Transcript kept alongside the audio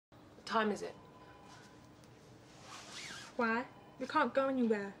time is it? Why? You can't go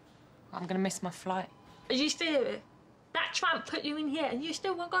anywhere. I'm gonna miss my flight. Are you serious? That tramp put you in here and you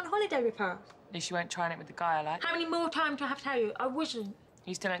still won't go on holiday with her? At least you weren't trying it with the guy I like. How many more times do I have to tell you? I wasn't.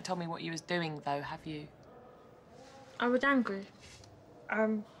 You still haven't told me what you was doing, though, have you? I was angry.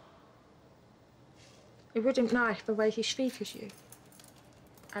 It wasn't nice the way he treated you.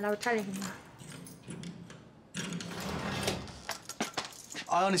 And I was telling him that.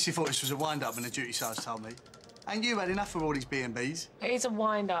 I honestly thought this was a wind-up when the duty sergeant told me. And you had enough of all these B&Bs. It is a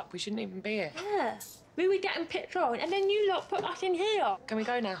wind-up. We shouldn't even be here. Yeah. We were getting picked on and then you lot put us in here. Can we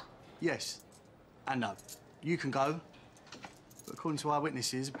go now? Yes. And no. You can go. But according to our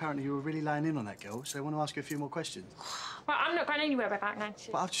witnesses, apparently you were really laying in on that girl, so they want to ask you a few more questions. Well, I'm not going anywhere without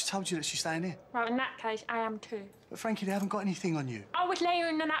Nancy. But I've just told you that she's staying here. Well, in that case, I am too. But Frankie, they haven't got anything on you. I was laying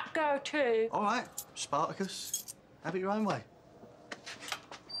on that girl too. All right, Spartacus. Have it your own way.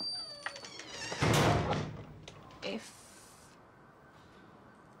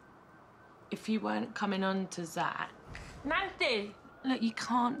 If you weren't coming on to Zach... Nancy! Look, you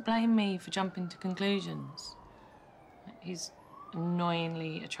can't blame me for jumping to conclusions. He's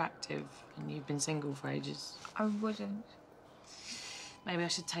annoyingly attractive and you've been single for ages. I wouldn't. Maybe I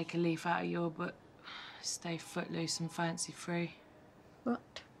should take a leaf out of your book. Stay footloose and fancy-free.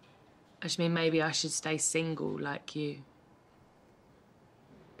 What? I just mean maybe I should stay single like you.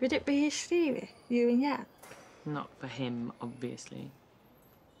 Would it be his theory, you and Jan? Not for him, obviously.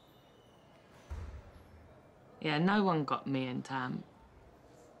 Yeah, no one got me and Tam.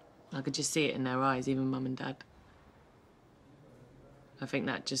 I could just see it in their eyes, even Mum and Dad. I think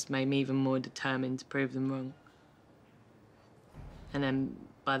that just made me even more determined to prove them wrong. And then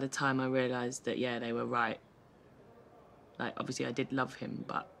by the time I realised that, yeah, they were right. Like, obviously I did love him,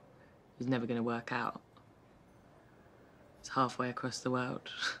 but it was never going to work out. It's halfway across the world.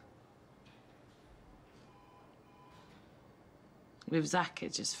 With Zach,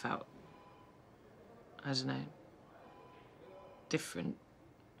 it just felt, I don't know, different.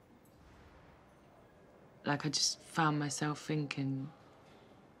 Like, I just found myself thinking,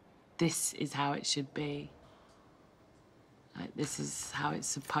 this is how it should be. Like, this is how it's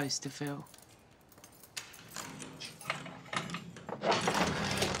supposed to feel.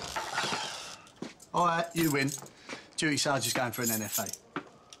 All right, you win. Duty sergeant's going for an NFA.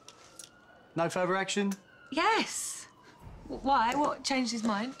 No further action? Yes. Why? What changed his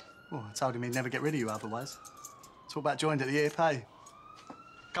mind? Well, I told him he'd never get rid of you otherwise. Talk about joined at the year pay.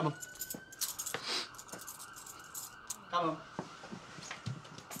 Come on. Come on.